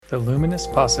the Luminous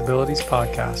Possibilities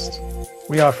podcast.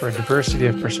 We offer a diversity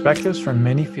of perspectives from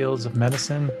many fields of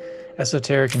medicine,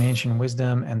 esoteric and ancient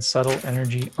wisdom, and subtle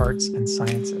energy, arts, and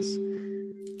sciences.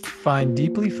 Find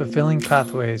deeply fulfilling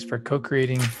pathways for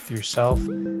co-creating yourself,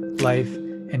 life,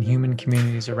 and human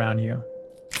communities around you.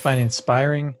 Find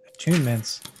inspiring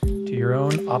attunements to your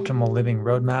own optimal living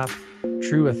roadmap,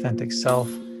 true authentic self,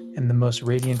 and the most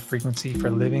radiant frequency for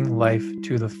living life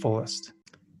to the fullest.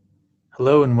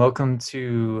 Hello and welcome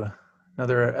to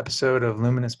another episode of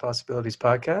Luminous Possibilities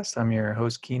Podcast. I'm your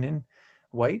host, Keenan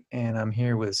White, and I'm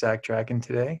here with Zach Dragon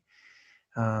today.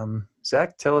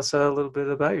 Zach, tell us a little bit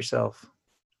about yourself.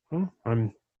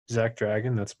 I'm Zach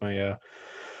Dragon. That's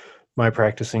my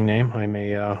practicing name. I'm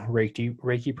a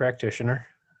Reiki practitioner,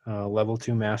 level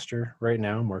 2 master right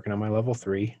now. I'm working on my level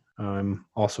 3. I'm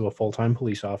also a full-time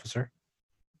police officer,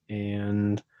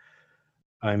 and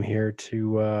I'm here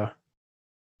to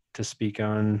speak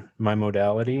on my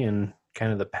modality and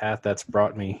kind of the path that's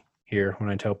brought me here. When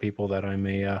I tell people that I'm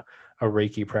a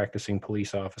Reiki practicing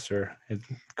police officer, it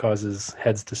causes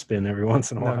heads to spin every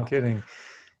once in a while. No kidding.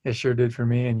 It sure did for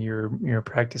me. And you're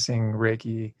practicing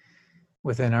Reiki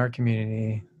within our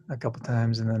community a couple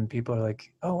times, and then people are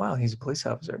like, "Oh wow, he's a police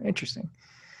officer. Interesting."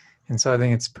 And so I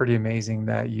think it's pretty amazing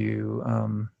that you've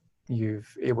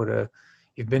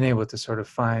been able to sort of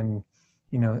find,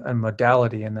 a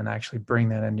modality and then actually bring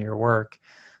that into your work.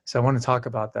 So I want to talk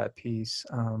about that piece.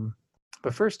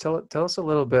 But first, tell us a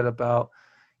little bit about,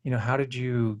 how did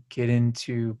you get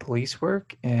into police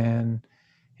work, and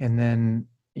then,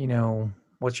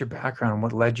 what's your background?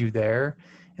 What led you there?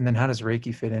 And then how does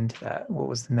Reiki fit into that? What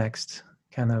was the next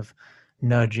kind of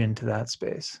nudge into that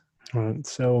space?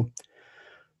 So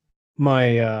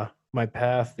my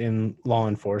path in law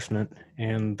enforcement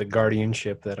and the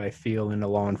guardianship that I feel into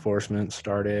law enforcement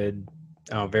started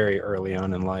very early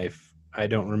on in life. I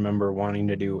don't remember wanting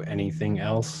to do anything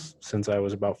else since I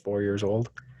was about 4 years old.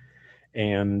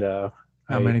 And How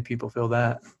many people feel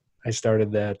that? I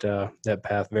started that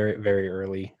path very, very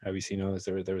early. Obviously,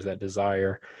 there was that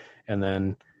desire. And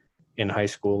then in high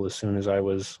school, as soon as I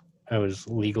was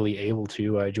legally able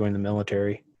to, I joined the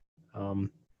military.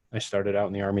 I started out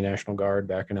in the Army National Guard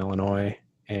back in Illinois,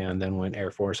 and then went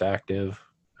Air Force active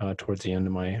towards the end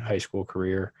of my high school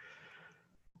career.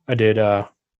 I did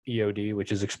EOD,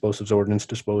 which is Explosives Ordnance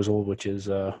Disposal, which is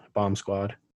bomb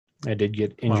squad. I did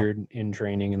get injured in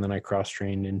training, and then I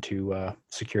cross-trained into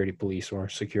security police or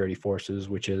security forces,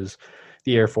 which is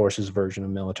the Air Force's version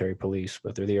of military police,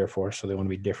 but they're the Air Force, so they want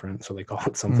to be different, so they call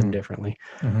it something differently.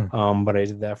 But I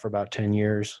did that for about 10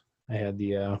 years. I had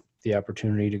the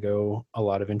opportunity to go a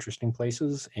lot of interesting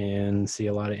places and see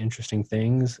a lot of interesting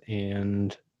things,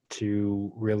 and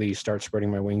to really start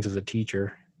spreading my wings as a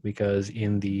teacher, because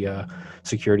in the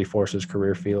security forces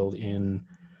career field in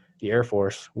the Air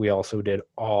Force, we also did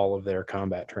all of their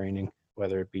combat training,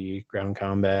 whether it be ground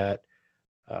combat,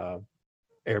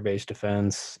 air-based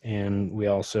defense, and we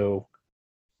also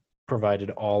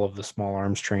provided all of the small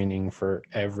arms training for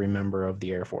every member of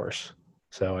the Air Force.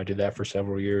 So I did that for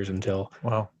several years until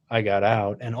I got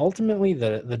out. And ultimately,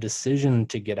 the decision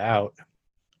to get out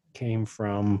came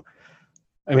from,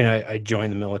 I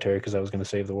joined the military because I was going to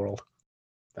save the world.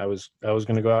 I was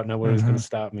going to go out, and nobody was going to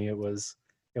stop me.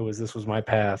 This was my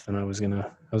path, and I was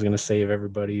gonna save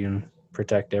everybody and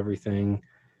protect everything.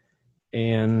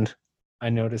 And I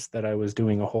noticed that I was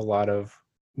doing a whole lot of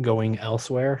going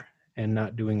elsewhere and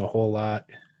not doing a whole lot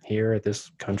here at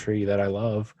this country that I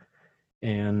love.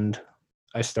 And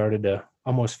I started to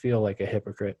almost feel like a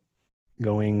hypocrite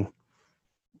going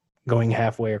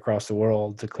halfway across the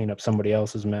world to clean up somebody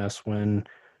else's mess when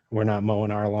we're not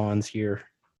mowing our lawns here,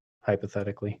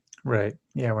 hypothetically. Right.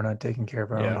 Yeah, we're not taking care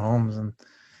of our own homes. And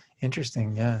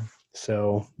interesting, yeah.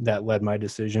 So that led my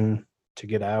decision to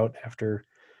get out after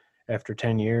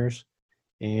 10 years.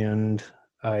 And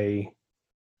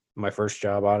my first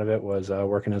job out of it was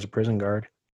working as a prison guard.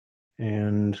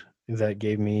 And that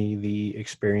gave me the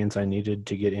experience I needed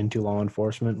to get into law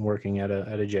enforcement, working at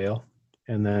a jail,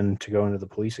 and then to go into the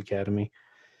police academy.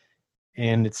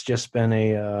 And it's just been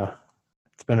an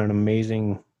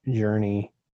amazing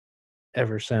journey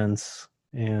ever since.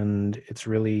 And it's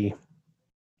really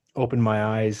opened my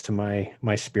eyes to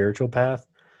my spiritual path.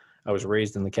 I was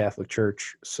raised in the Catholic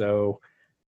Church, so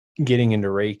getting into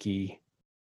Reiki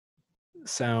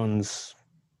sounds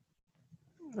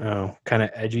kind of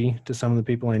edgy to some of the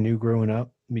people I knew growing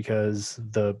up, because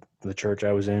the church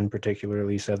I was in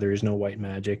particularly said there is no white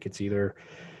magic. It's either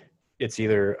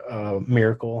a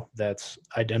miracle that's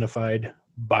identified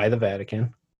by the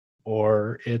Vatican,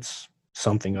 or it's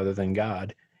something other than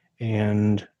God.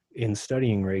 And in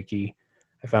studying Reiki,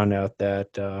 I found out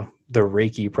that the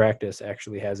Reiki practice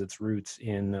actually has its roots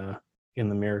in the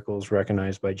miracles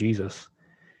recognized by Jesus.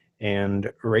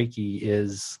 And Reiki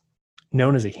is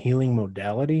known as a healing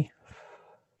modality,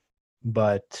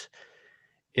 but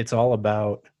it's all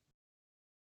about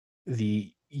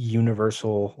the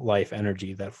universal life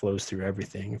energy that flows through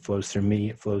everything. It flows through me,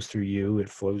 it flows through you, it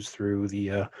flows through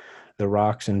the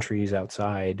rocks and trees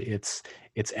outside. It's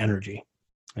energy.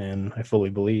 And I fully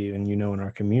believe, and in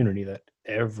our community, that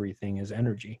everything is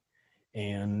energy.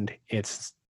 And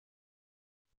it's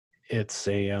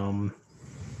a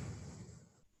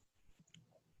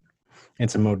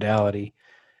it's a modality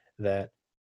that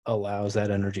allows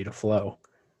that energy to flow.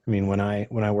 I mean, when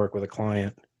I work with a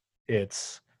client,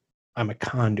 I'm a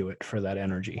conduit for that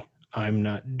energy. I'm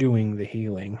not doing the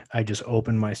healing. I just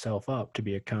open myself up to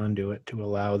be a conduit to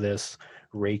allow this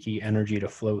Reiki energy to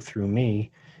flow through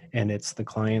me. And it's the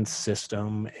client's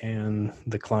system and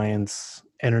the client's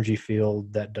energy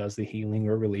field that does the healing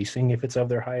or releasing if it's of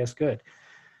their highest good.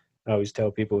 I always tell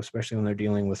people, especially when they're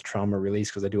dealing with trauma release,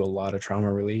 because I do a lot of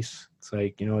trauma release, it's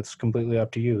like, it's completely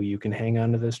up to you. You can hang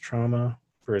on to this trauma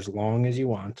for as long as you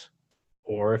want,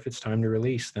 or if it's time to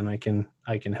release, then I can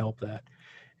help that.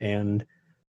 And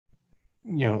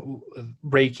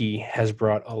Reiki has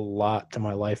brought a lot to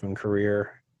my life and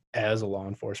career as a law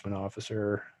enforcement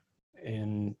officer,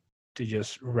 and to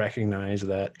just recognize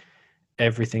that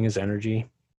everything is energy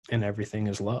and everything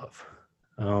is love.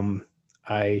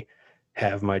 I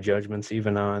have my judgments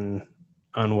even on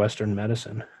Western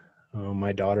medicine.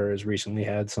 My daughter has recently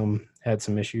had some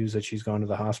issues that she's gone to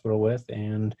the hospital with,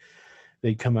 and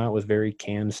they come out with very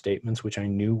canned statements, which I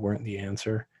knew weren't the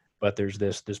answer. But there's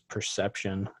this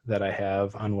perception that I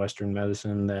have on Western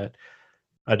medicine that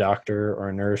a doctor or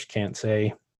a nurse can't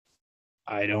say,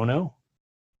 I don't know.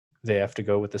 They have to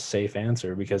go with the safe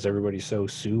answer because everybody's so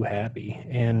happy.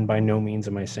 And by no means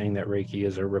am I saying that Reiki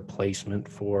is a replacement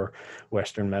for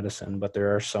Western medicine, but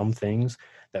there are some things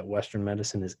that Western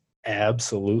medicine is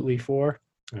absolutely for.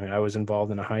 I mean, I was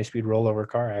involved in a high-speed rollover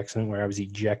car accident where I was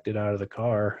ejected out of the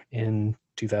car in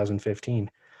 2015.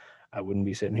 I wouldn't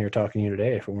be sitting here talking to you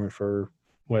today if it weren't for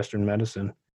Western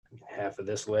medicine. Half of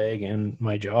this leg and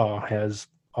my jaw has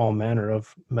all manner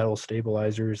of metal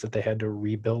stabilizers that they had to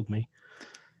rebuild me.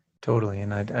 Totally.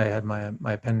 And I had my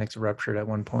appendix ruptured at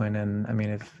one point, and I mean,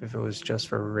 if it was just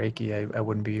for Reiki, I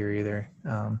wouldn't be here either.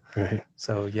 Right.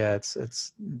 So yeah,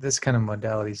 it's this kind of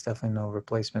modality is definitely no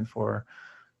replacement for,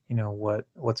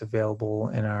 what's available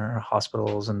in our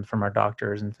hospitals and from our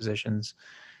doctors and physicians.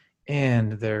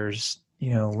 And there's,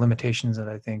 limitations that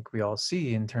I think we all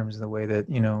see in terms of the way that,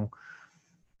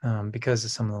 because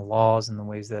of some of the laws and the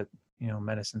ways that,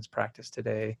 medicine's practiced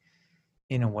today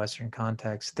in a Western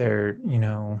context,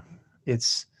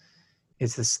 it's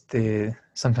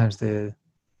sometimes the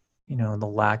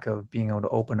lack of being able to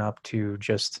open up to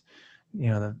just,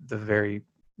 the very,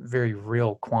 very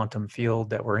real quantum field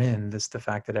that we're in, the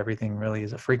fact that everything really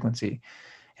is a frequency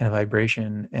and a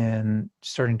vibration, and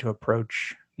starting to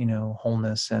approach,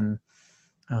 wholeness and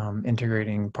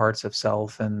integrating parts of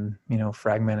self and,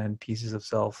 fragmented pieces of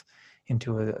self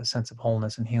into a sense of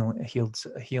wholeness and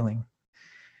healing.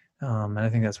 And I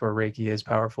think that's where Reiki is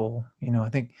powerful. I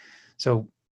think so.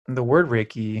 The word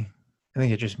Reiki, I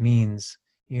think it just means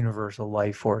universal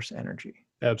life force energy.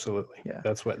 Absolutely. Yeah.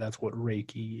 That's what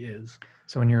Reiki is.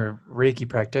 So when you're a Reiki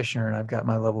practitioner, and I've got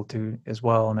my level 2 as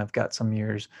well, and I've got some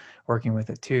years working with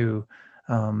it too,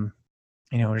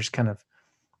 just kind of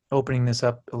opening this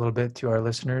up a little bit to our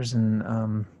listeners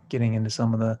and getting into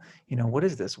some of the, what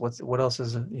is this? What else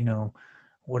is,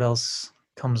 what else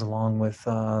comes along with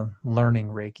learning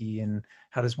Reiki, and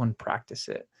how does one practice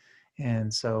it?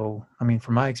 And so, I mean,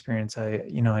 from my experience,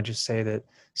 I just say that,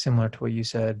 similar to what you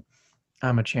said,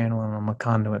 I'm a channel and I'm a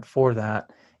conduit for that,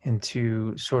 and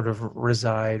to sort of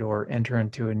reside or enter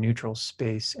into a neutral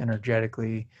space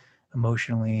energetically,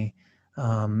 emotionally,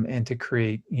 and to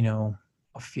create,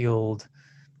 a field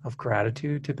of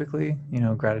gratitude. Typically,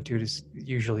 gratitude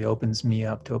usually opens me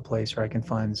up to a place where I can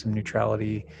find some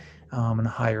neutrality, and a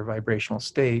higher vibrational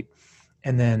state,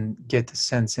 and then get the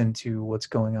sense into what's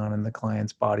going on in the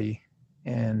client's body,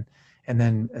 and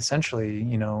then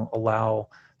essentially, allow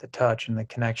the touch and the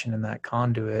connection in that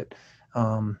conduit,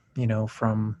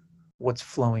 from what's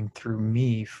flowing through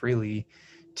me freely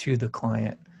to the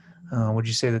client. Would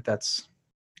you say that that's?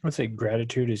 I would say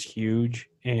gratitude is huge,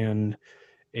 and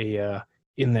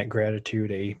in that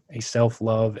gratitude, a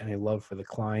self-love and a love for the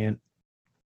client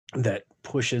that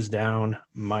pushes down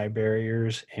my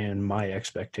barriers and my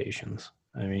expectations.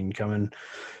 I mean, coming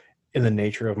in the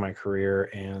nature of my career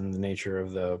and the nature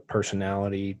of the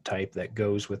personality type that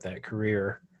goes with that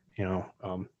career,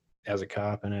 as a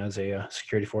cop and as a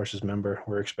security forces member,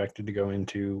 we're expected to go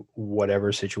into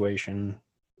whatever situation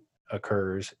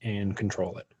occurs and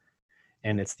control it.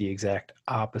 And it's the exact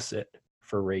opposite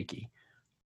for Reiki.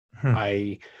 Hmm.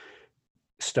 I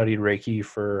studied Reiki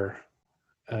for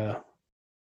uh,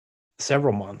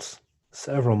 several months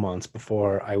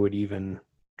before I would even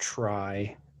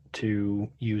try to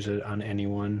use it on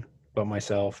anyone but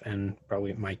myself and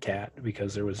probably my cat,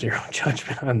 because there was zero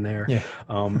judgment on there. Yeah.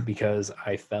 Because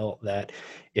I felt that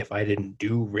if I didn't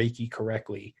do Reiki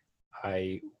correctly,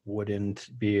 I wouldn't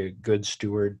be a good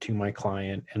steward to my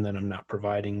client, and then I'm not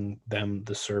providing them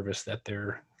the service that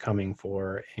they're coming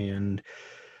for. And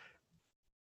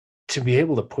to be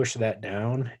able to push that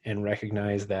down and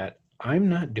recognize that I'm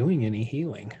not doing any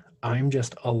healing, I'm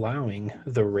just allowing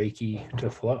the Reiki to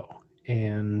flow.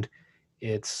 And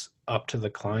it's up to the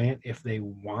client if they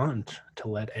want to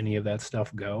let any of that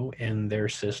stuff go in their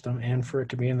system and for it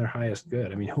to be in their highest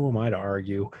good. I mean, who am I to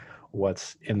argue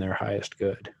what's in their highest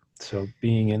good? So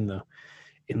being in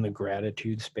the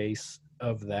gratitude space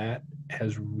of that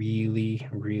has really,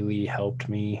 really helped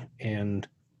me. And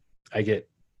I get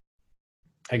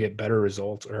better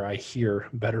results, or I hear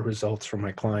better results from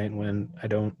my client when I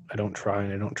don't try,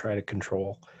 and I don't try to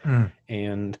control. Mm.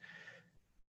 And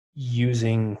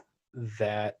using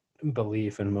that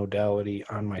belief and modality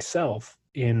on myself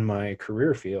in my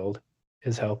career field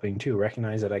is helping too.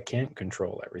 Recognize that I can't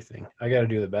control everything. I got to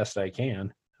do the best I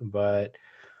can, but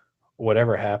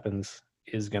whatever happens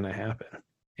is going to happen.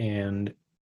 And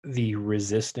the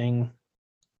resisting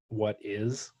what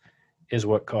is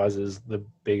what causes the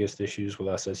biggest issues with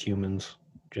us as humans,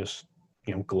 just,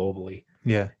 globally.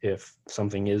 Yeah. If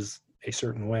something is a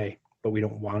certain way, but we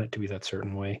don't want it to be that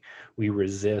certain way, we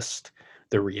resist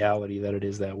the reality that it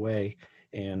is that way.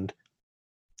 And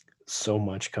so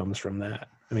much comes from that.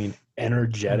 I mean,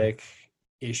 energetic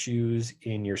issues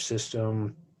in your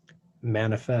system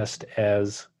manifest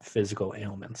as physical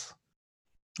ailments.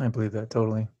 I believe that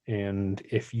totally. And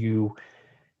if you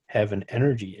have an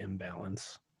energy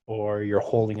imbalance, or you're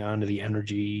holding on to the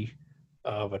energy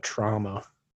of a trauma,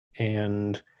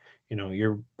 and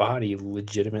your body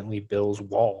legitimately builds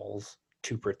walls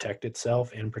to protect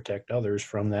itself and protect others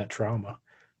from that trauma.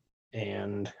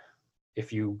 And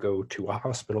if you go to a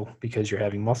hospital because you're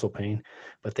having muscle pain,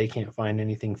 but they can't find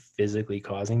anything physically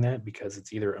causing that because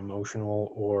it's either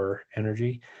emotional or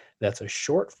energy, that's a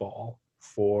shortfall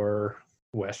for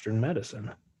Western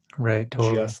medicine. Right.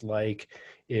 Totally. Just like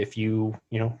if you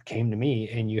came to me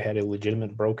and you had a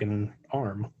legitimate broken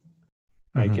arm,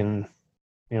 I Mm-hmm. can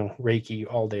Reiki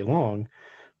all day long,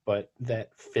 but that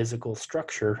physical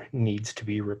structure needs to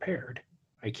be repaired.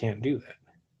 I can't do that.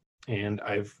 And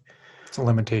It's a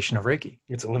limitation of Reiki.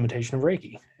 it's a limitation of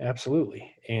Reiki,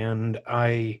 absolutely. And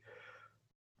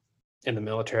in the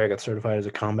military, I got certified as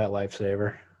a combat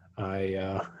lifesaver.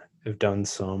 I have done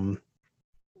some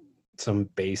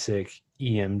basic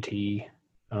EMT,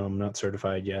 not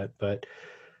certified yet, but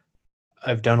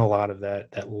I've done a lot of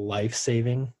that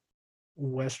life-saving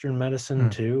Western medicine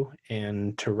too,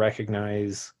 and to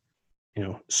recognize,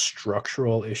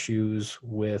 structural issues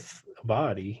with a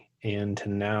body, and to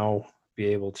now be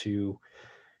able to,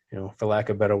 for lack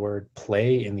of a better word,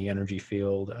 play in the energy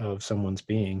field of someone's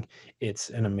being. It's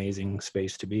an amazing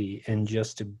space to be, and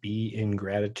just to be in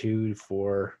gratitude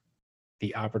for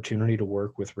the opportunity to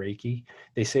work with Reiki.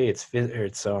 They say it's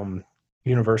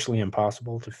universally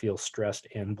impossible to feel stressed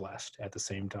and blessed at the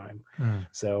same time.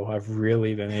 So I've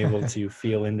really been able to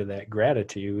feel into that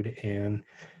gratitude, and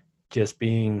just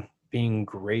being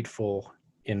grateful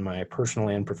in my personal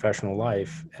and professional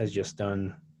life has just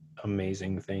done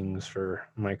amazing things for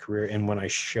my career. And when I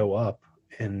show up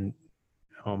and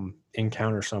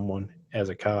encounter someone as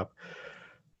a cop,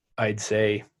 I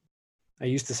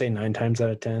used to say 9 times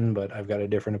out of 10, but I've got a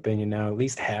different opinion now. At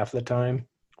least half the time,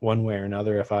 one way or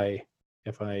another, if I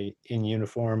in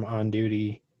uniform on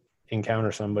duty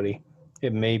encounter somebody,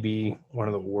 it may be one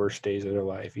of the worst days of their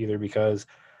life, either because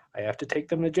I have to take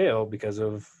them to jail because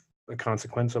of the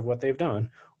consequence of what they've done,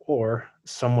 or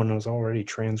someone has already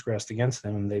transgressed against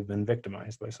them and they've been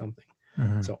victimized by something.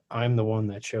 Mm-hmm. So I'm the one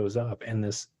that shows up, and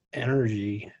this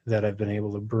energy that I've been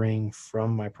able to bring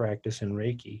from my practice in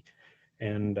Reiki,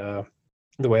 and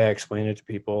the way I explain it to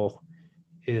people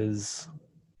is,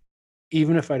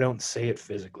 even if I don't say it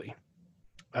physically,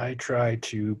 I try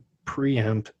to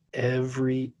preempt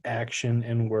every action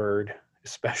and word,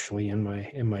 especially in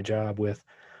my job, with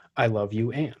 "I love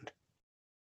you," and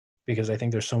because I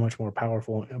think there's so much more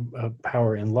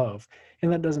power in love,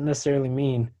 and that doesn't necessarily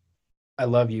mean I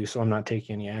love you, so I'm not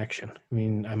taking any action. I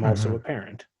mean, I'm also a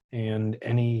parent, and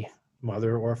any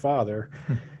mother or father,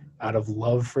 out of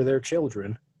love for their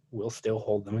children, will still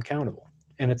hold them accountable.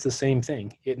 And it's the same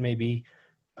thing. It may be,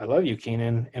 I love you,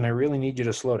 Keenan, and I really need you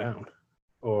to slow down.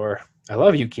 Or, I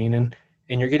love you, Keenan,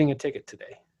 and you're getting a ticket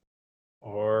today.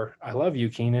 Or, I love you,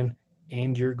 Keenan,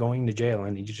 and you're going to jail. I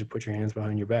need you to put your hands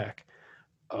behind your back.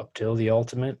 Up till the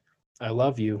ultimate, I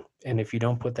love you, and if you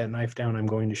don't put that knife down, I'm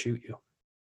going to shoot you.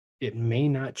 It may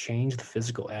not change the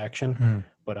physical action,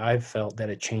 but I've felt that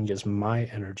it changes my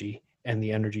energy and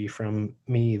the energy from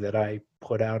me that I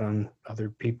put out on other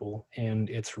people. And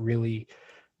it's really,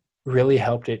 really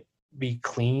helped it be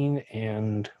clean.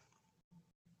 And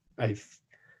I,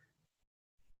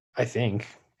 I think,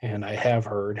 and I have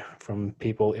heard from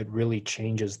people, it really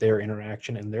changes their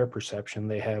interaction and their perception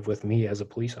they have with me as a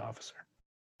police officer.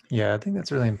 Yeah, I think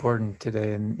that's really important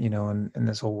today, and in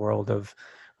this whole world of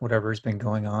whatever's been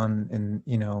going on, and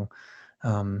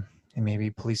and maybe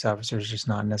police officers just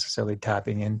not necessarily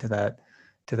tapping into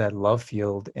that love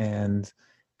field and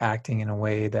acting in a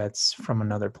way that's from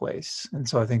another place. And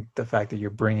so I think the fact that you're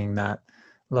bringing that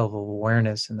level of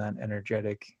awareness and that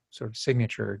energetic sort of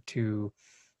signature to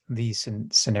these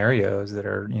scenarios that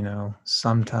are,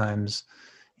 sometimes,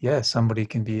 yeah, somebody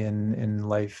can be in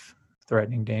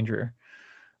life-threatening danger.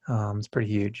 It's pretty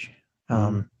huge.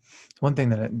 One thing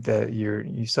that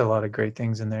you said a lot of great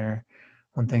things in there.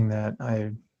 One thing that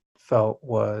I felt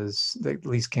was that at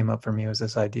least came up for me was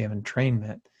this idea of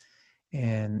entrainment.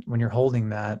 And when you're holding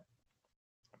that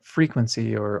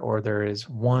frequency, or there is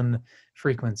one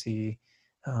frequency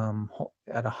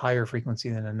at a higher frequency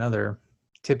than another,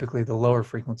 typically the lower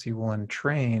frequency will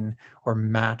entrain or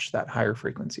match that higher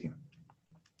frequency.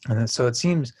 And then, so it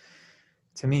seems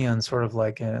to me on sort of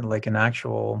like an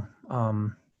actual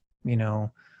you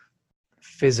know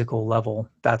physical level,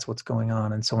 that's what's going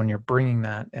on. And so when you're bringing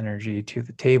that energy to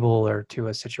the table or to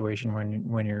a situation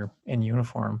when you're in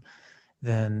uniform,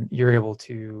 then you're able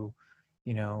to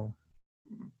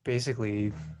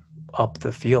basically up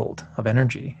the field of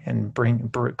energy and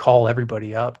call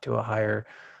everybody up to a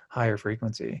higher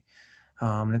frequency.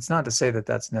 And it's not to say that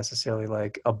that's necessarily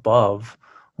like above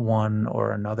one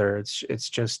or another. It's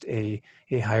just a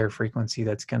higher frequency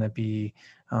that's going to be.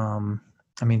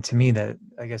 I mean, to me, that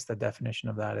I guess the definition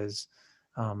of that is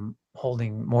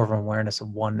holding more of an awareness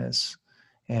of oneness,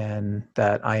 and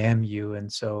that I am you.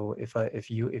 And so if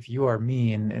you are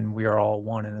me, and we are all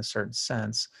one in a certain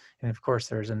sense, and of course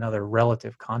there's another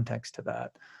relative context to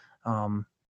that,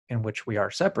 in which we are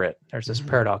separate. There's this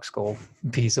paradoxical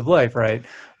piece of life, right?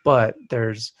 But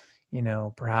there's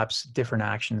perhaps different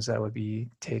actions that would be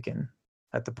taken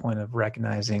at the point of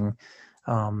recognizing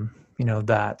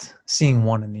that seeing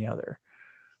one in the other.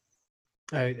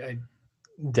 I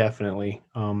definitely.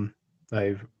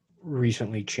 I've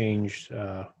recently changed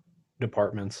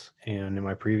departments, and in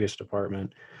my previous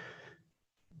department,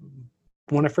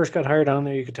 when I first got hired on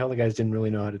there, you could tell the guys didn't really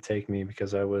know how to take me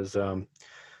because I was,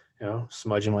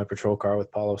 smudging my patrol car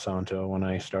with Palo Santo when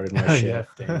I started my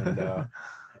shift, and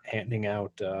handing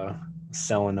out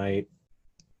selenite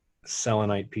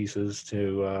pieces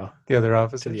to the other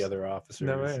officers.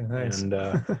 No way, nice. And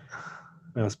I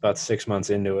was about 6 months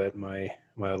into it. My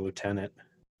lieutenant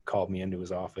called me into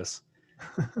his office,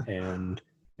 and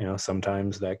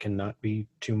sometimes that cannot be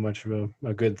too much of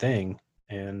a good thing.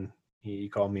 And he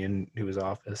called me into his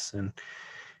office, and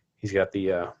he's got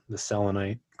the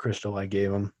selenite crystal I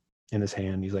gave him in his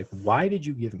hand. He's like, "Why did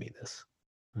you give me this?"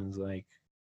 I was like,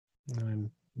 "I'm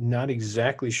not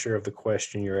exactly sure of the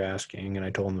question you're asking." And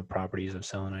I told him the properties of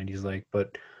selenite. He's like,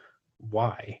 "But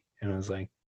why?" And I was like,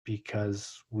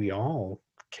 "Because we all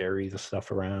carry the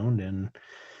stuff around, and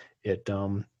it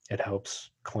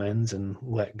helps cleanse and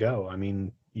let go. I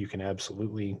mean, you can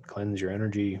absolutely cleanse your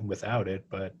energy without it,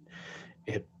 but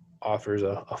it offers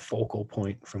a focal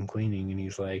point from cleaning." And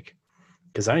he's like,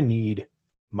 "Because I need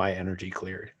my energy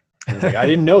cleared." And I was like, I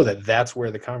didn't know that that's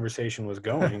where the conversation was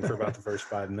going for about the first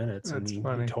 5 minutes. And he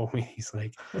told me, he's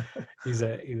like, he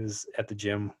was at the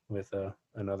gym with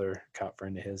another cop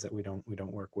friend of his that we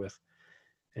don't work with.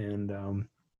 And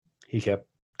he kept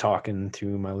talking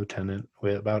to my lieutenant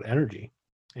about energy.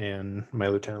 And my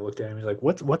lieutenant looked at him. He's like,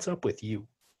 what's up with you?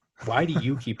 Why do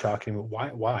you keep talking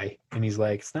about why? And he's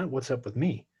like, it's not what's up with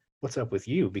me. What's up with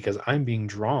you? Because I'm being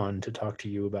drawn to talk to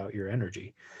you about your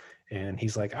energy. And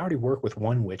he's like, I already work with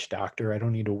one witch doctor. I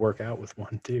don't need to work out with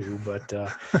one too. But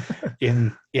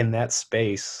in that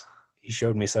space, he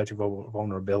showed me such a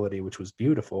vulnerability, which was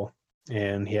beautiful.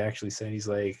 And he actually said, he's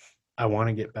like, I want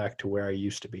to get back to where I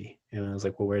used to be. And I was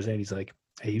like, well, where's that? He's like,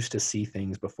 I used to see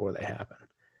things before they happen.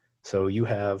 So you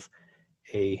have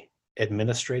a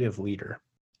administrative leader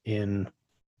in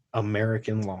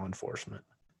American law enforcement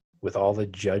with all the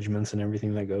judgments and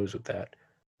everything that goes with that,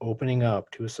 opening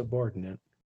up to a subordinate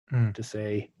Mm. to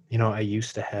say, I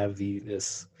used to have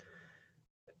this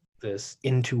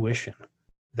intuition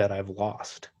that I've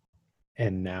lost,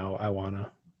 and now I want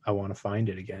to find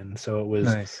it again. So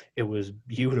Nice. it was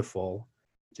beautiful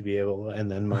to be able,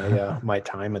 and then my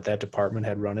time at that department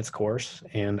had run its course,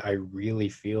 and I really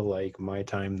feel like my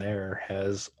time there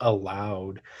has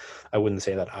allowed, I wouldn't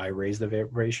say that I raised the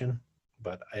vibration,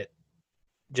 but I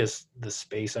just the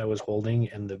space I was holding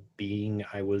and the being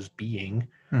I was being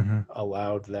Hmm.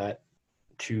 allowed that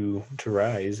to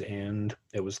rise, and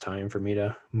it was time for me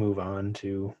to move on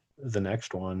to the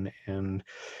next one. And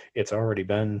it's already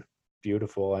been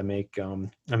beautiful. I make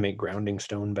grounding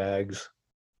stone bags,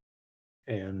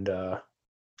 and I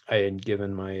had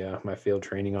given my field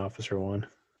training officer one,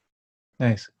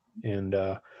 Nice. and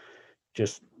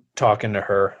just talking to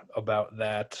her about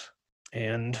that,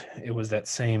 and it was that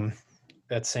same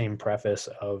preface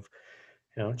of,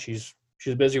 she's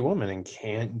a busy woman and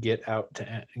can't get out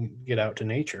to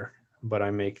nature, but I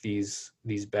make these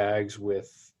bags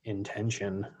with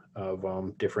intention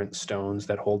of different stones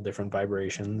that hold different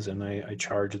vibrations, and I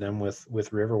charge them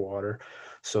with river water,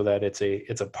 so that it's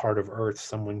a part of earth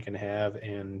someone can have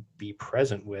and be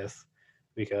present with,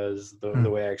 because the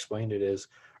Mm. way I explained it is,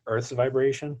 earth's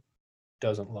vibration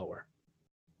doesn't lower.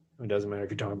 It doesn't matter if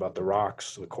you're talking about the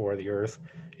rocks, the core of the earth,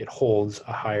 it holds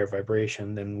a higher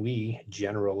vibration than we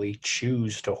generally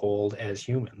choose to hold as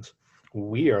humans.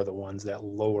 We are the ones that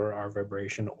lower our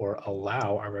vibration or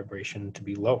allow our vibration to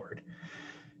be lowered.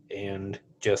 And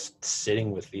just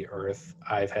sitting with the earth,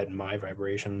 I've had my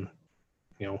vibration,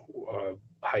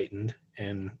 heightened,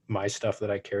 and my stuff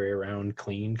that I carry around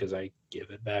clean, because I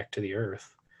give it back to the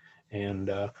earth.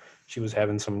 And she was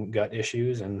having some gut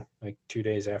issues, and like 2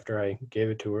 days after I gave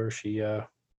it to her, she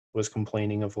was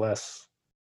complaining of less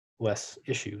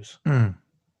issues. Mm.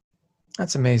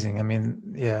 That's amazing. I mean,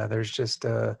 yeah, there's just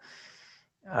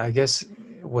I guess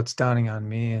what's dawning on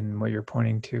me and what you're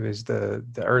pointing to is the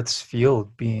Earth's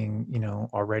field being,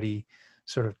 already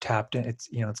sort of tapped in. It's,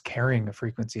 it's carrying a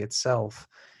frequency itself.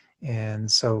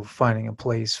 And so finding a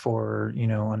place for,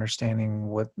 understanding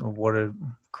what a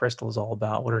crystal is all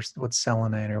about, what's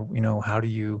selenite, or, how do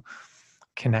you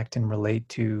connect and relate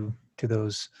to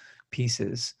those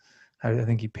pieces. I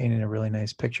think you painted a really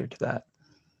nice picture to that.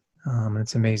 And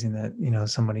it's amazing that,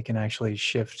 somebody can actually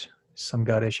shift some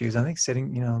gut issues. I think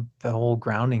sitting, the whole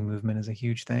grounding movement is a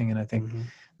huge thing. And I think Mm-hmm.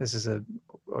 this is a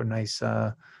nice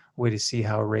way to see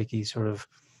how Reiki sort of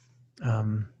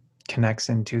um, connects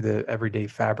into the everyday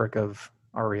fabric of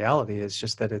our reality. It's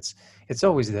just that it's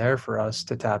always there for us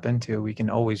to tap into. We can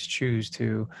always choose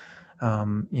to,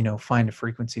 find a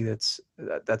frequency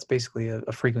that's basically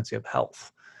a frequency of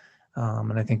health.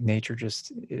 And I think nature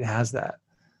it has that.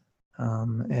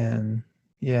 And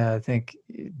yeah, I think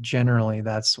generally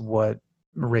that's what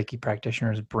Reiki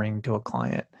practitioners bring to a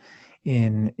client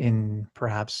in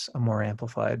perhaps a more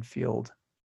amplified field.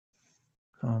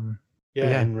 But Yeah,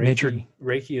 yeah, and nature.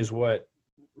 Reiki is what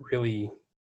really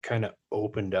kind of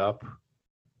opened up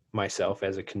myself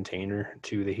as a container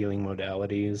to the healing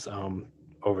modalities.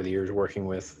 Over the years, working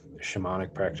with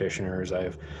shamanic practitioners,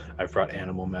 I've brought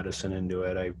animal medicine into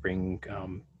it. I bring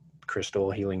crystal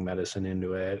healing medicine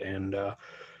into it, and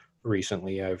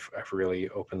recently I've really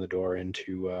opened the door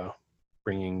into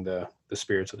bringing the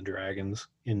spirits of the dragons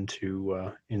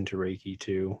into Reiki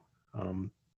too.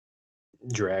 Um,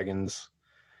 Dragons,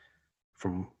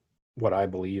 from what I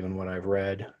believe and what I've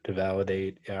read to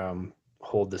validate,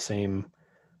 hold the same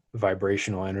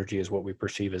vibrational energy as what we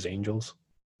perceive as angels.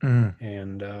 Mm.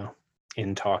 And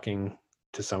in talking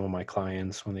to some of my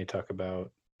clients, when they talk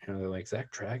about, they're like,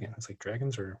 Zach, dragon. It's like,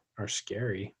 dragons are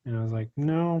scary. And I was like,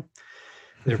 no,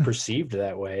 they're perceived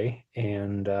that way.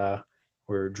 And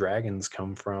where dragons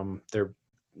come from,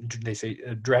 they say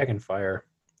dragon fire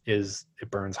it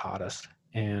burns hottest,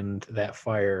 and that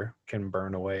fire can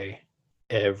burn away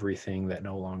everything that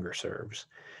no longer serves.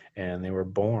 And they were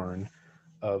born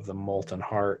of the molten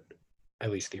heart,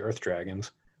 at least the earth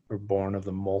dragons were born of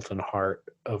the molten heart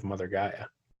of Mother Gaia,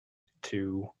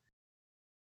 to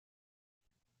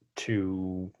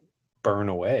to burn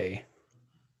away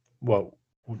what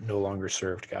no longer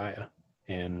served Gaia.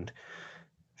 And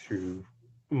through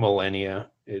millennia,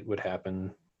 it would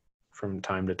happen from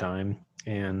time to time.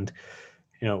 And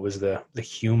it was the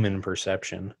human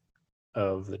perception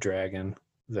of the dragon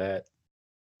that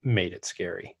made it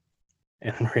scary.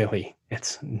 And really,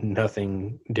 it's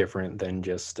nothing different than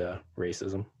just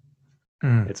racism.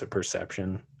 Mm. It's a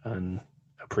perception and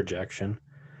a projection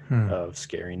Mm. of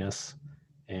scariness.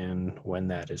 And when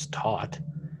that is taught,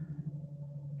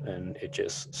 then it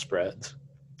just spreads.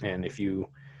 And if you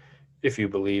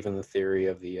believe in the theory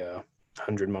of the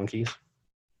 100 monkeys,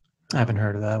 I haven't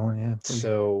heard of that one. Yeah, please.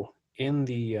 So in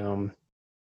the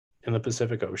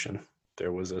Pacific Ocean,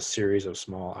 there was a series of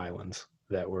small islands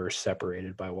that were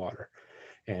separated by water,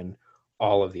 and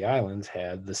all of the islands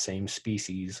had the same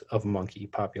species of monkey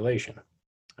population.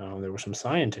 There were some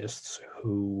scientists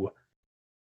who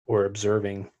were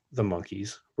observing the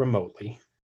monkeys remotely,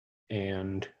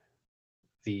 and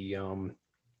the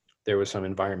there was some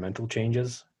environmental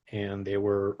changes, and they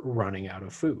were running out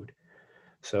of food.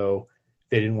 So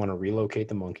they didn't want to relocate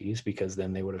the monkeys because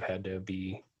then they would have had to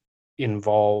be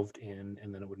involved in,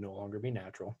 and then it would no longer be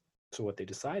natural. So what they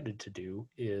decided to do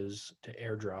is to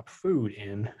airdrop food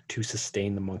in to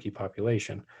sustain the monkey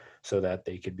population, so that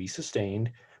they could be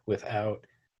sustained without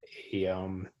a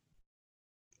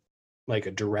like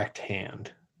a direct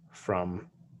hand from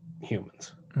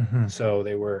humans. Mm-hmm. So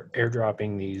they were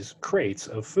airdropping these crates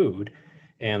of food,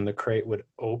 and the crate would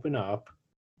open up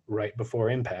right before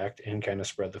impact and kind of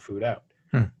spread the food out.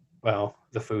 Hmm. Well,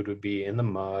 the food would be in the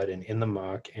mud and in the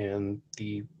muck, and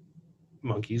the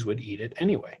monkeys would eat it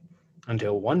anyway.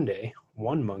 Until one day,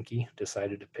 one monkey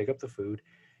decided to pick up the food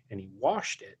and he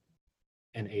washed it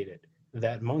and ate it.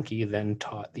 That monkey then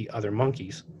taught the other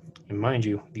monkeys. And mind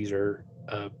you, these are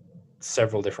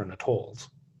several different atolls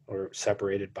or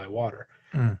separated by water.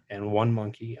 Mm. And one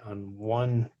monkey on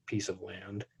one piece of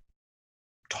land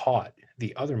taught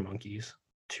the other monkeys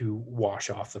to wash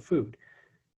off the food.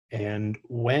 And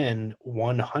when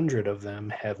 100 of them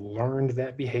had learned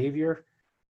that behavior,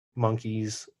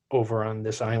 monkeys over on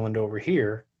this island over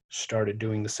here started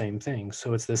doing the same thing.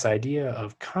 So it's this idea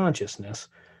of consciousness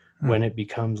when it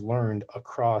becomes learned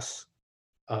across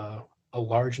a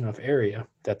large enough area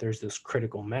that there's this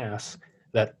critical mass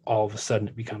that all of a sudden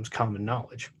it becomes common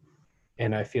knowledge.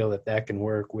 And I feel that that can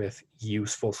work with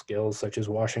useful skills such as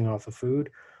washing off the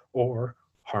food, or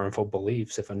harmful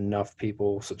beliefs if enough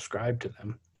people subscribe to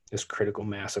them. This critical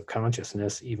mass of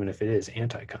consciousness, even if it is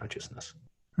anti-consciousness.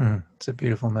 It's a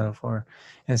beautiful metaphor,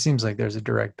 and it seems like there's a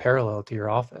direct parallel to your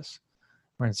office,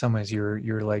 where in some ways you're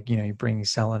like, you're bringing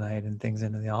selenite and things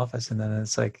into the office, and then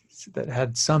it's like that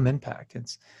had some impact.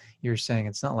 You're saying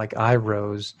it's not like I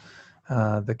rose,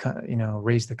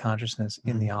 raised the consciousness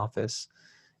in the office,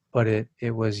 but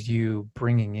it was you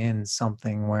bringing in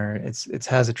something where it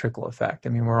has a trickle effect. I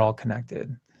mean, we're all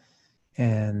connected,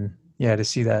 and yeah, to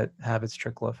see that have its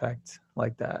trickle effect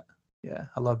like that, yeah,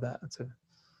 I love that.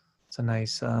 It's a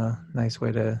nice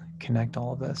way to connect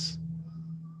all of this.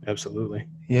 Absolutely.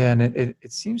 Yeah, and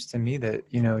it seems to me that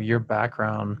your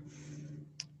background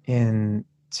in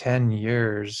 10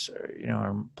 years,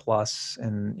 or plus,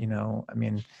 and I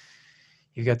mean,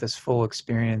 you got this full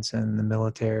experience in the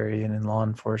military and in law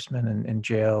enforcement and in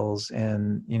jails,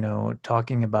 and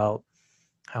talking about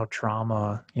how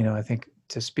trauma, I think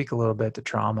to speak a little bit to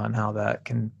trauma and how that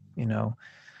can,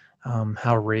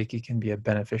 how Reiki can be a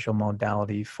beneficial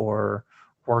modality for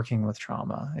working with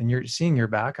trauma. And you're seeing your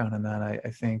background in that. I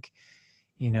think,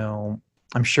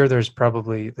 I'm sure there's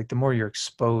probably, like, the more you're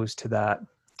exposed to that,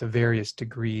 to various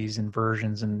degrees and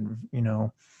versions, and,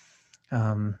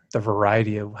 the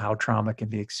variety of how trauma can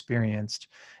be experienced,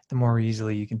 the more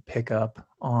easily you can pick up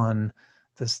on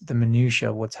the minutia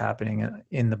of what's happening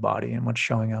in the body and what's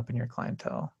showing up in your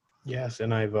clientele. Yes,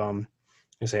 and I know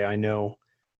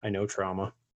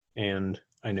trauma, and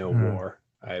I know war.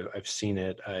 I've seen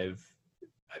it. I've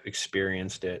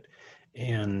experienced it,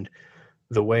 and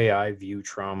the way I view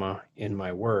trauma in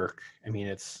my work, I mean,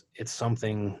 it's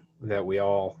something that we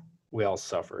all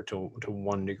suffer to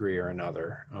one degree or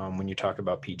another. When you talk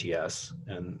about PTS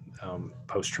and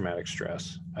post traumatic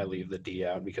stress, I leave the D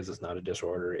out because it's not a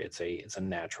disorder. It's a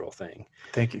natural thing.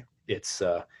 Thank you.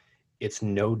 It's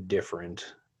no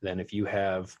different than if you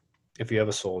have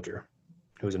a soldier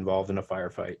who's involved in a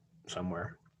firefight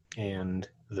somewhere, and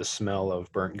the smell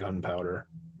of burnt gunpowder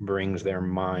brings their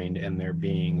mind and their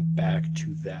being back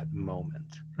to that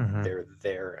moment. They're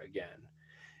there again.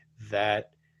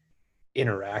 That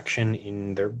interaction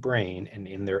in their brain and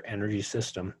in their energy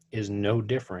system is no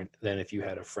different than if you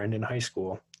had a friend in high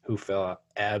school who fell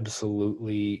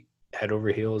absolutely head over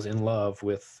heels in love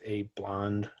with a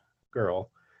blonde girl,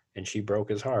 and she broke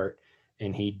his heart,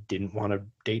 and he didn't want to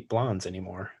date blondes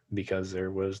anymore because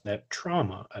there was that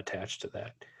trauma attached to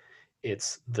that.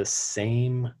 It's the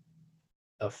same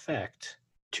effect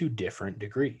to different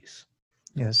degrees.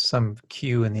 Yes, some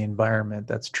cue in the environment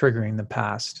that's triggering the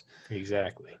past.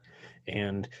 Exactly.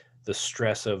 And the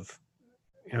stress of,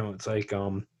 it's like,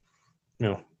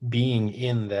 being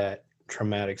in that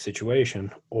traumatic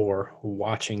situation or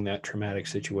watching that traumatic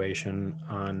situation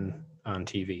on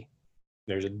TV.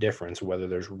 There's a difference whether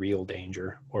there's real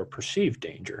danger or perceived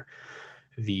danger.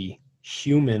 The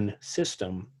human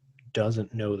system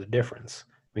doesn't know the difference.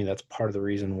 I mean, that's part of the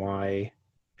reason why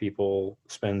people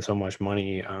spend so much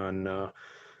money on,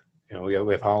 we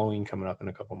have Halloween coming up in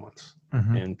a couple months,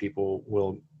 Mm-hmm. and people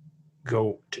will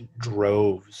go to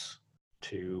droves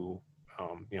to,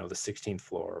 the 16th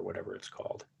floor or whatever it's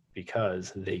called,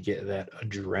 because they get that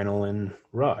adrenaline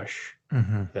rush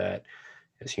Mm-hmm. that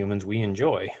as humans we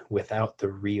enjoy without the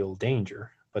real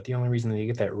danger. But the only reason they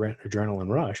get that adrenaline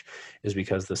rush is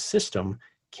because the system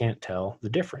can't tell the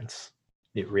difference.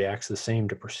 It reacts the same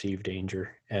to perceived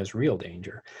danger as real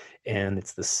danger. And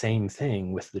it's the same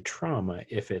thing with the trauma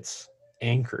if it's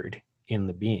anchored in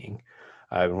the being.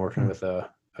 I've been working with an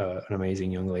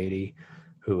amazing young lady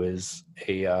who is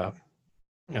a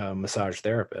massage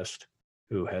therapist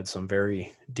who had some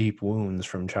very deep wounds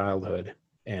from childhood,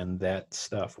 and that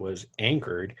stuff was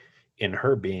anchored in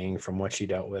her being from what she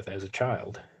dealt with as a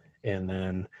child. And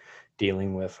then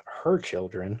dealing with her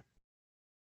children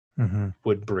Mm-hmm.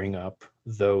 would bring up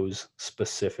those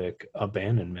specific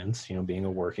abandonments, being a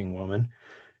working woman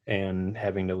and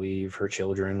having to leave her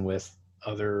children with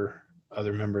other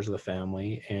members of the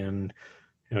family, and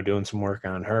doing some work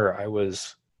on her.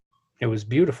 It was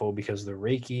beautiful because the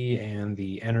Reiki and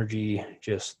the energy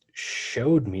just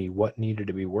showed me what needed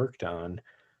to be worked on,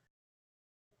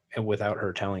 and without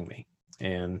her telling me.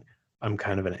 And I'm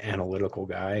kind of an analytical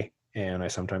guy, and I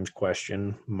sometimes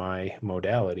question my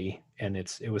modality, and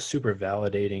it was super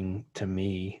validating to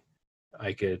me.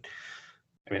 I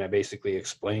basically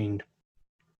explained,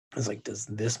 I was like, does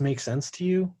this make sense to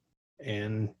you?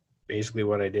 And basically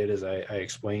what I did is I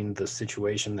explained the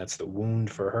situation that's the wound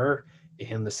for her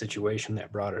and the situation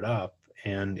that brought it up.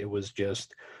 And it was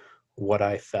just what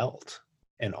I felt.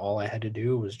 And all I had to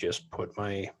do was just put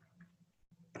my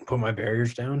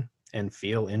barriers down and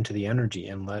feel into the energy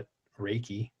and let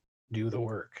Reiki do the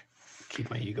work.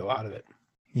 Keep my ego out of it.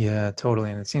 Yeah,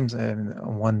 totally. And it seems,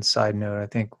 on one side note, I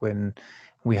think when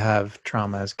we have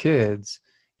trauma as kids,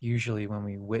 usually when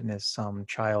we witness some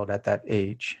child at that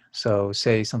age, so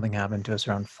say something happened to us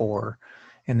around 4,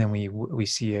 and then we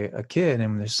see a kid,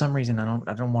 and there's some reason I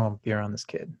don't want to be around this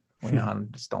kid. I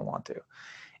just don't want to.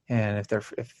 And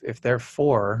if they're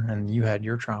 4 and you had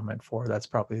your trauma at 4, that's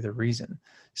probably the reason.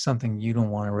 Something you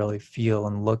don't want to really feel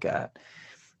and look at.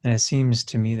 And it seems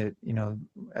to me that,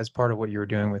 as part of what you were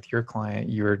doing with your client,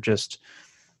 you were just,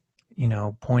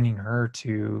 pointing her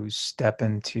to step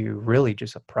into really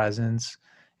just a presence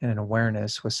and an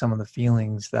awareness with some of the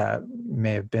feelings that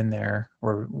may have been there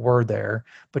or were there,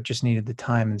 but just needed the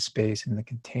time and space and the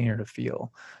container to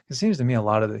feel. It seems to me a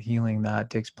lot of the healing that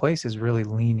takes place is really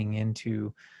leaning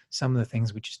into some of the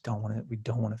things we just don't want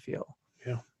to feel.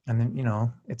 Yeah. And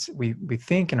then, we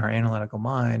think in our analytical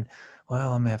mind,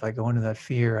 well, I mean, if I go into that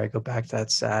fear, I go back to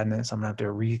that sadness, I'm gonna have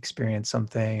to re-experience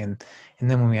something. And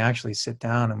then when we actually sit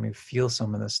down and we feel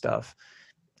some of this stuff,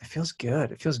 it feels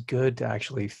good. It feels good to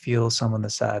actually feel some of the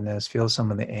sadness, feel some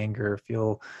of the anger,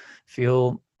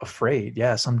 feel afraid.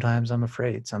 Yeah, sometimes I'm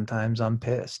afraid, sometimes I'm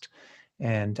pissed.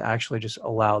 And to actually just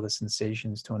allow the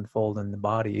sensations to unfold in the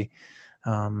body,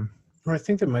 Or I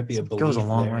think there might be a it goes a belief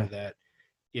long there way. that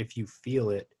if you feel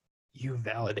it, you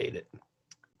validate it.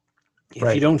 If you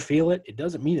Right. don't feel it, it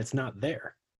doesn't mean it's not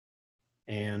there.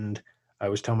 And I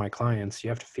always tell my clients, you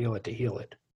have to feel it to heal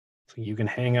it. So you can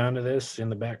hang on to this in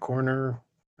the back corner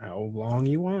how long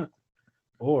you want,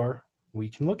 or we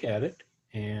can look at it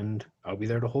and I'll be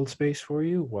there to hold space for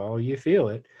you while you feel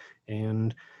it.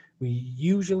 And we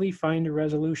usually find a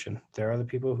resolution. There are the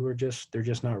people who they're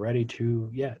just not ready to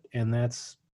yet. And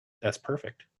that's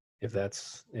perfect if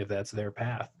that's their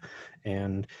path.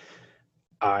 And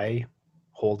I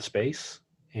hold space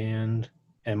and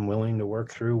am willing to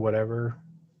work through whatever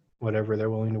they're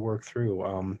willing to work through.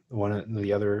 One of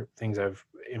the other things I've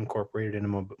incorporated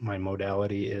into my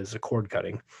modality is a cord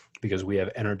cutting, because we have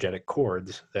energetic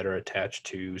cords that are attached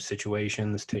to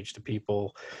situations, attached to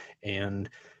people, and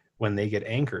when they get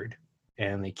anchored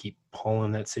and they keep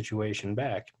pulling that situation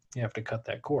back, you have to cut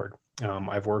that cord.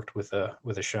 I've worked with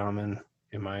a shaman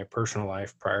in my personal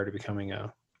life prior to becoming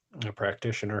a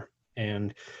practitioner,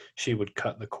 and she would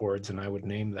cut the cords and I would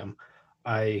name them.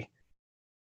 I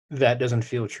That doesn't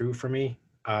feel true for me.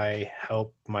 I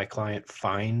help my client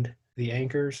find the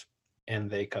anchors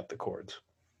and they cut the cords.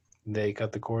 They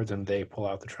cut the cords and they pull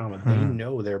out the trauma. They Hmm.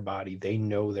 know their body, they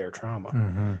know their trauma.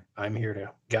 Hmm. I'm here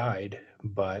to guide,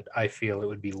 but I feel it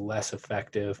would be less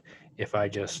effective if I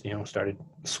just, started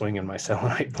swinging my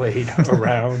selenite blade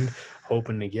around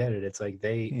hoping to get it. It's like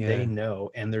they Yeah. know,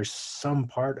 and there's some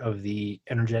part of the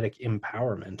energetic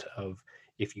empowerment of,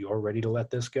 if you're ready to let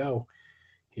this go,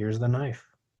 here's the knife.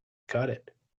 Cut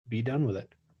it. Be done with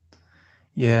it.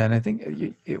 Yeah, and I think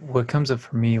what comes up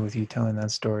for me with you telling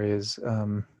that story is,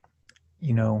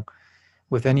 you know,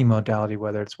 with any modality,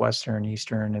 whether it's Western,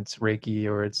 Eastern, it's Reiki,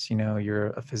 or it's, you're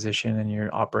a physician and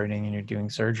you're operating and you're doing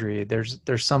surgery, there's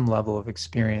some level of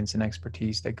experience and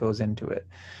expertise that goes into it.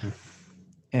 Mm.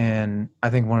 And I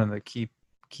think one of the key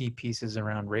pieces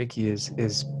around Reiki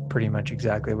is pretty much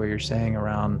exactly what you're saying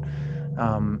around,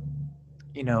 um,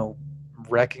 you know,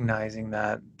 recognizing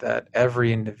that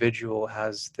every individual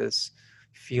has this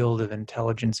field of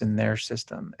intelligence in their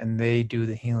system, and they do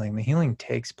the healing. The healing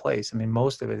takes place. I mean,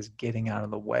 most of it is getting out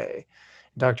of the way.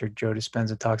 Dr. Joe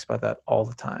Dispenza talks about that all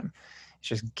the time. It's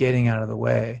just getting out of the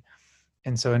way.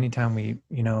 And so anytime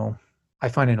I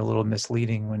find it a little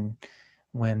misleading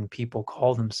when people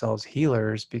call themselves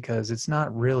healers, because it's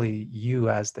not really you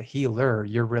as the healer.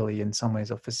 You're really in some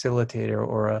ways a facilitator,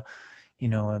 or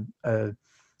a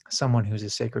someone who's a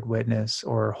sacred witness,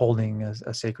 or holding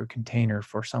a sacred container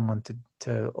for someone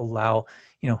to allow,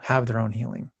 have their own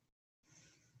healing.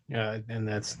 Yeah, and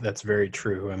that's very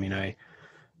true. I mean, I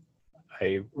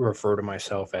refer to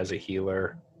myself as a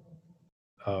healer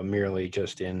merely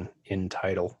just in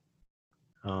title,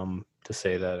 to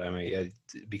say that. I mean,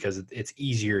 because it's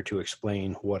easier to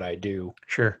explain what I do,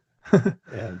 Sure.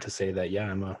 and to say that, yeah,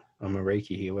 I'm a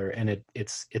Reiki healer, and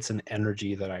it's an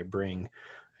energy that I bring.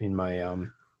 I mean,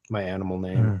 my animal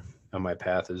name Mm. on my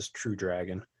path is True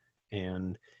Dragon,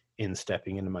 and in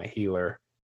stepping into my healer,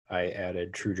 I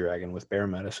added True Dragon with bear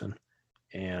medicine,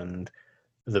 and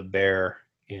the bear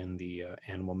in the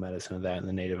animal medicine of that, and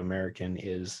the Native American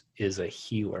is a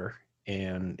healer,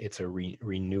 and it's a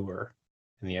renewer.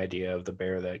 And the idea of the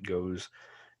bear that goes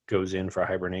in for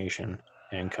hibernation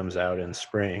and comes out in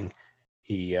spring,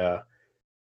 he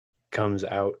comes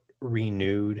out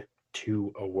renewed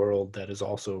to a world that is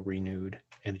also renewed,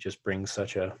 and it just brings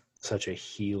such a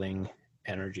healing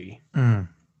energy. Mm.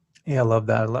 Yeah, I love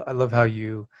that. I love how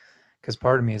because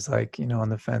part of me is like, on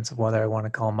the fence of whether I want to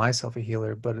call myself a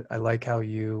healer, but I like how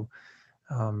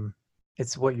um,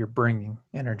 it's what you're bringing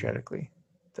energetically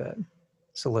that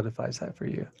solidifies that for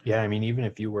you. Yeah, I mean, even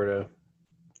if you were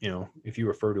to, if you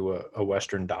refer to a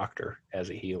Western doctor as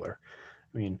a healer,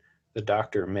 I mean, the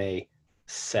doctor may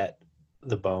set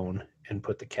the bone and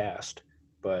put the cast,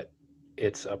 but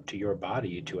it's up to your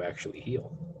body to actually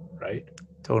heal, right?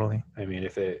 Totally. I mean,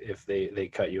 if they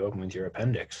cut you open with your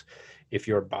appendix, if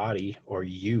your body or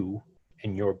you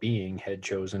and your being had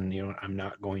chosen, I'm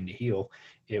not going to heal,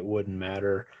 it wouldn't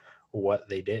matter what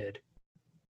they did.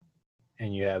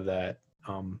 And you have that,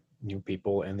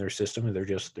 people and their system, they're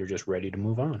just ready to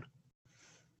move on.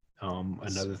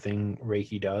 Another thing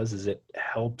Reiki does is it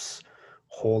helps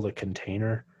hold a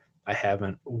container. I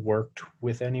haven't worked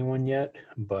with anyone yet,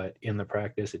 but in the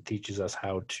practice, it teaches us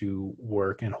how to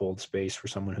work and hold space for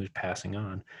someone who's passing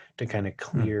on, to kind of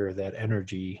Hmm. clear that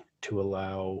energy to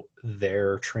allow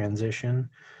their transition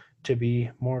to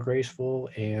be more graceful,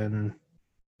 and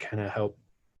kind of help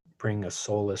bring a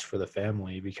solace for the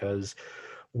family. Because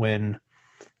when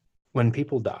when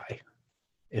people die,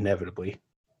 inevitably,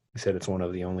 he said it's one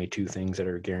of the only two things that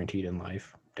are guaranteed in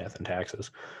life: death and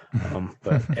taxes.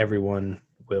 But everyone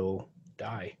will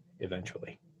die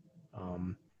eventually.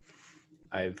 Um,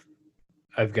 I've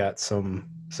I've got some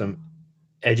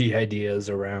edgy ideas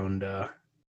around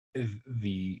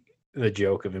the the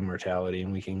joke of immortality,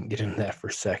 and we can get into that for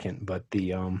a second. But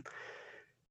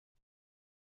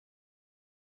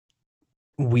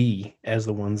we, as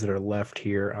the ones that are left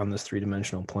here on this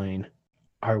three-dimensional plane,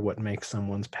 are what makes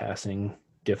someone's passing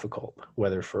difficult,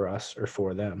 whether for us or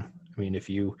for them. I mean, if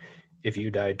you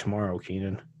died tomorrow,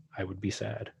 Keenan, I would be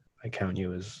sad. I count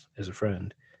you as a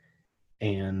friend.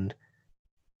 And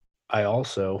I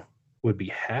also would be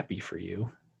happy for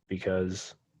you,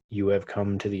 because you have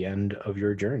come to the end of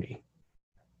your journey.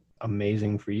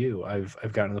 Amazing for you. I've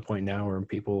gotten to the point now where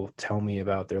people tell me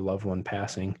about their loved one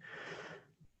passing.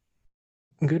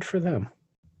 Good for them.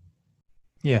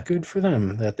 Yeah. Good for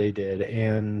them that they did.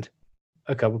 And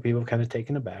a couple people have kind of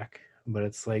taken aback, but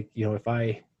it's like, if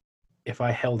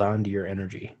I held on to your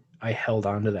energy, I held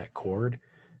on to that cord,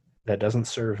 that doesn't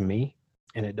serve me,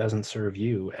 and it doesn't serve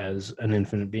you as an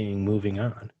infinite being moving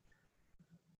on.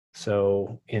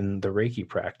 So in the Reiki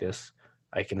practice,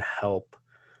 I can help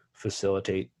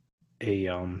facilitate a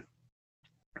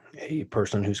a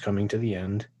person who's coming to the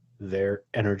end, their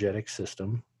energetic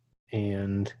system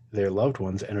and their loved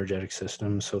one's energetic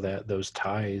system, so that those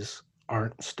ties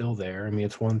aren't still there. I mean,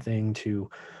 it's one thing to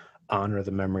honor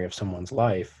the memory of someone's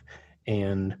life,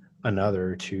 and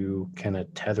another to kind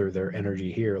of tether their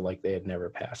energy here like they had never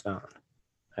passed on.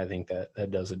 I think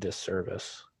that does a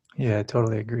disservice. Yeah, I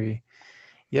totally agree.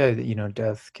 yeah, you know,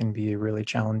 death can be really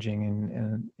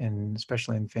challenging, and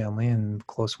especially in family and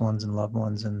close ones and loved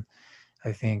ones. And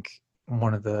I think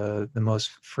one of the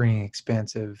most freeing,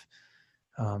 expansive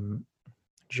um,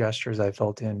 gestures I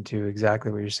felt into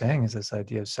exactly what you're saying is this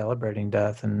idea of celebrating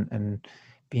death, and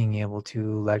being able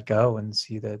to let go and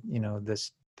see that, you know,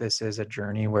 this is a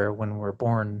journey where when we're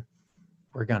born,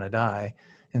 we're gonna die.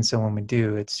 And so when we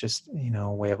do, it's just, you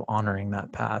know, a way of honoring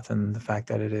that path and the fact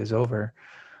that it is over.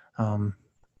 Um,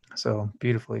 so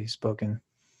beautifully spoken.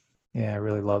 Yeah, I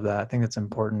really love that. I think it's an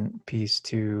important piece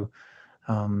to,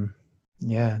 um,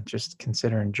 yeah, just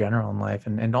consider in general in life,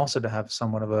 and also to have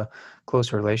somewhat of a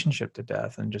close relationship to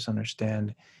death and just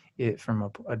understand it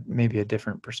from maybe a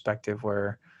different perspective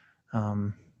where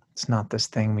um, it's not this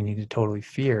thing we need to totally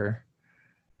fear,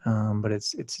 but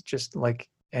it's just like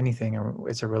anything,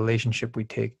 it's a relationship we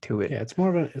take to it. Yeah, it's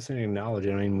more of it's an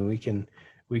acknowledgement. I mean,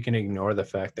 we can ignore the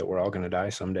fact that we're all going to die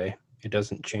someday. It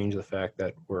doesn't change the fact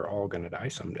that we're all going to die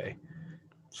someday.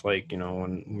 It's like, you know,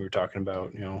 when we were talking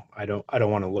about, you know, I don't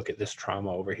want to look at this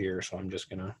trauma over here, so I'm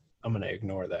gonna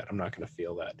ignore that. I'm not gonna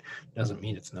feel that. Doesn't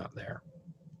mean it's not there.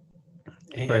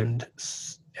 Right. And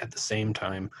at the same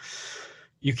time,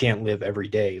 you can't live every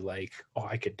day like, oh,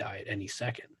 I could die at any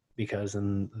second, because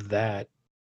then that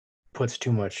puts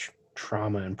too much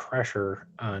trauma and pressure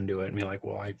onto it. And be like,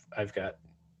 well, I've got,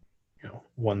 you know,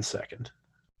 1 second.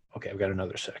 Okay, I've got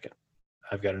another second.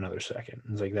 I've got another second.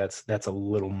 It's like that's a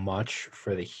little much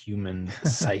for the human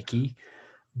psyche.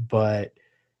 But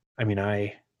I mean,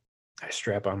 I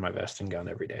strap on my vest and gun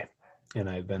every day, and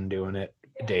I've been doing it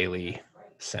daily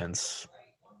since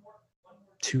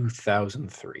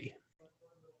 2003,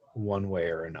 one way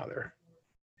or another.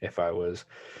 If I was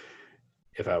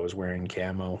wearing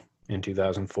camo in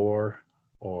 2004,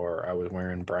 or I was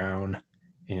wearing brown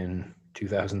in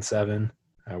 2007,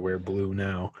 I wear blue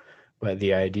now. But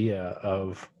the idea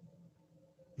of,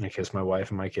 I kiss my wife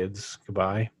and my kids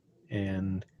goodbye,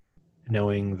 and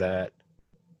knowing that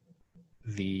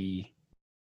the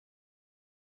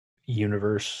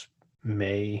universe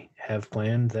may have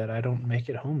planned that I don't make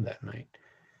it home that night,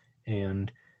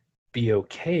 and be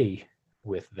okay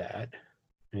with that.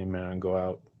 I'm not go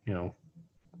out, you know,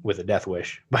 with a death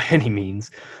wish by any means,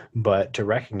 but to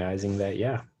recognizing that,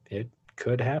 yeah, it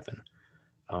could happen.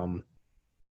 Um,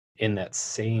 in that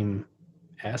same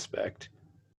aspect,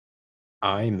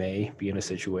 I may be in a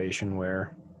situation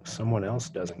where someone else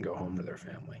doesn't go home to their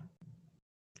family,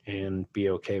 and be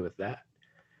okay with that.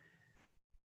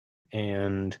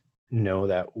 And know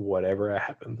that whatever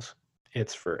happens,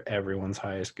 it's for everyone's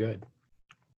highest good.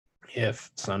 If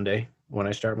Sunday, when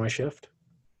I start my shift,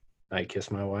 I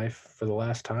kiss my wife for the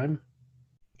last time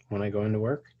when I go into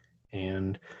work,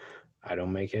 and I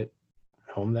don't make it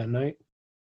home that night,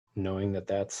 knowing that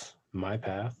that's my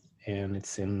path and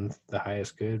it's in the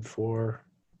highest good for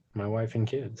my wife and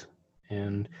kids.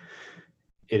 And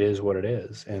it is what it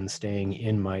is. And staying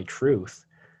in my truth.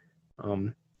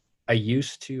 I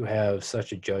used to have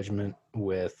such a judgment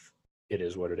with it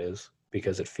is what it is,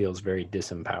 because it feels very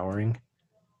disempowering.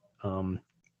 Um,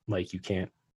 like you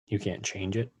can't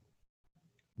change it.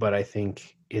 But I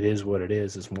think it is what it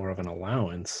is more of an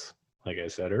allowance, like I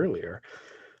said earlier,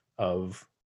 of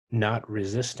not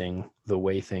resisting the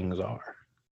way things are.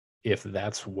 If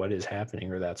that's what is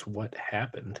happening, or that's what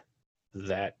happened,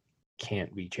 that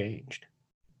can't be changed.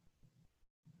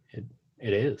 It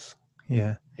it is.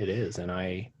 Yeah. It is. And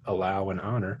I allow and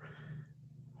honor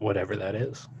whatever that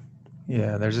is.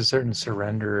 Yeah. There's a certain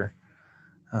surrender,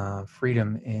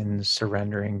 freedom in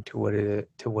surrendering to what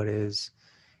is,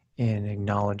 in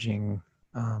acknowledging,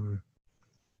 um,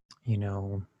 you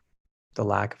know, the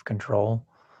lack of control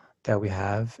that we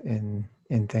have in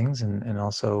things, and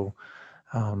also,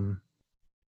 um,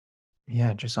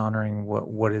 yeah, just honoring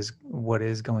what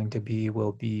is going to be,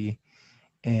 will be.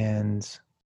 And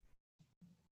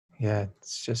yeah,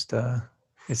 it's just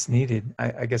it's needed.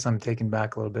 I guess I'm taken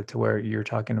back a little bit to where you're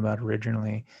talking about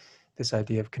originally, this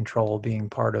idea of control being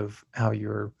part of how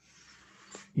you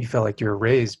felt like you're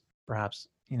raised, perhaps,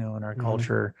 you know, in our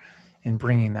culture, and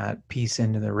bringing that piece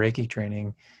into the Reiki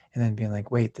training, and then being like,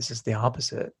 wait, this is the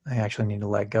opposite. I actually need to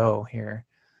let go here.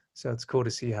 So it's cool to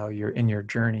see how you're in your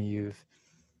journey.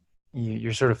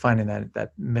 You're sort of finding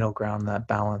that middle ground, that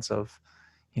balance of,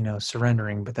 you know,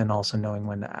 surrendering, but then also knowing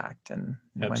when to act and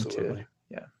when to, Absolutely.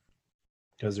 yeah.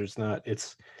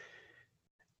 Because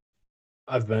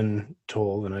I've been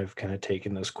told, and I've kind of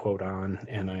taken this quote on,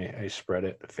 and I spread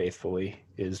it faithfully,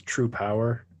 is true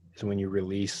power is when you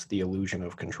release the illusion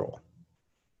of control.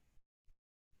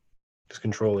 Because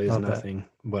control is Love that. nothing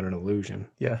but an illusion.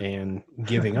 Yeah. And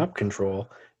giving up control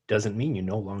doesn't mean you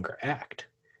no longer act.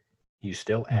 You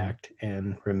still act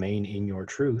and remain in your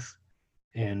truth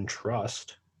and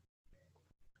trust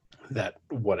that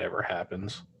whatever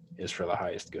happens is for the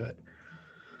highest good.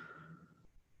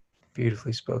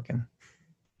 Beautifully spoken.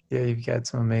 Yeah, you've got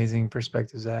some amazing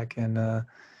perspectives, Zach, and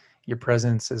your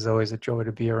presence is always a joy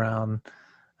to be around.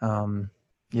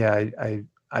 Yeah,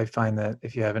 I find that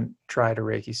if you haven't tried a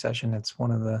Reiki session, it's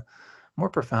one of the more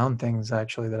profound things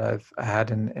actually that I've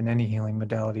had in any healing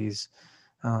modalities.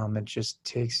 It just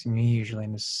takes me usually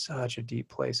into such a deep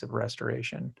place of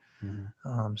restoration.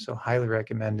 So highly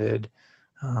recommended.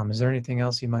 Is there anything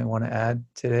else you might want to add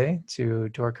today to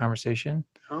our conversation?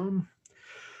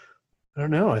 I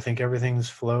don't know. I think everything's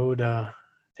flowed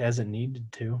as it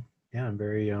needed to. Yeah, I'm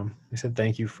very. I said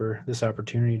thank you for this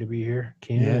opportunity to be here,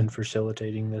 Keenan, and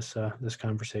facilitating this this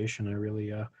conversation. I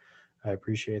really I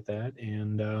appreciate that,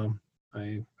 and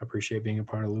I appreciate being a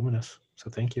part of Luminous. So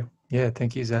thank you. Yeah,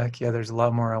 thank you, Zach. Yeah, there's a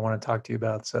lot more I want to talk to you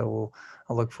about, so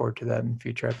I'll look forward to that in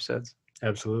future episodes.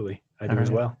 Absolutely, I All do as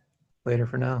right. well. Later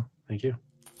for now. Thank you.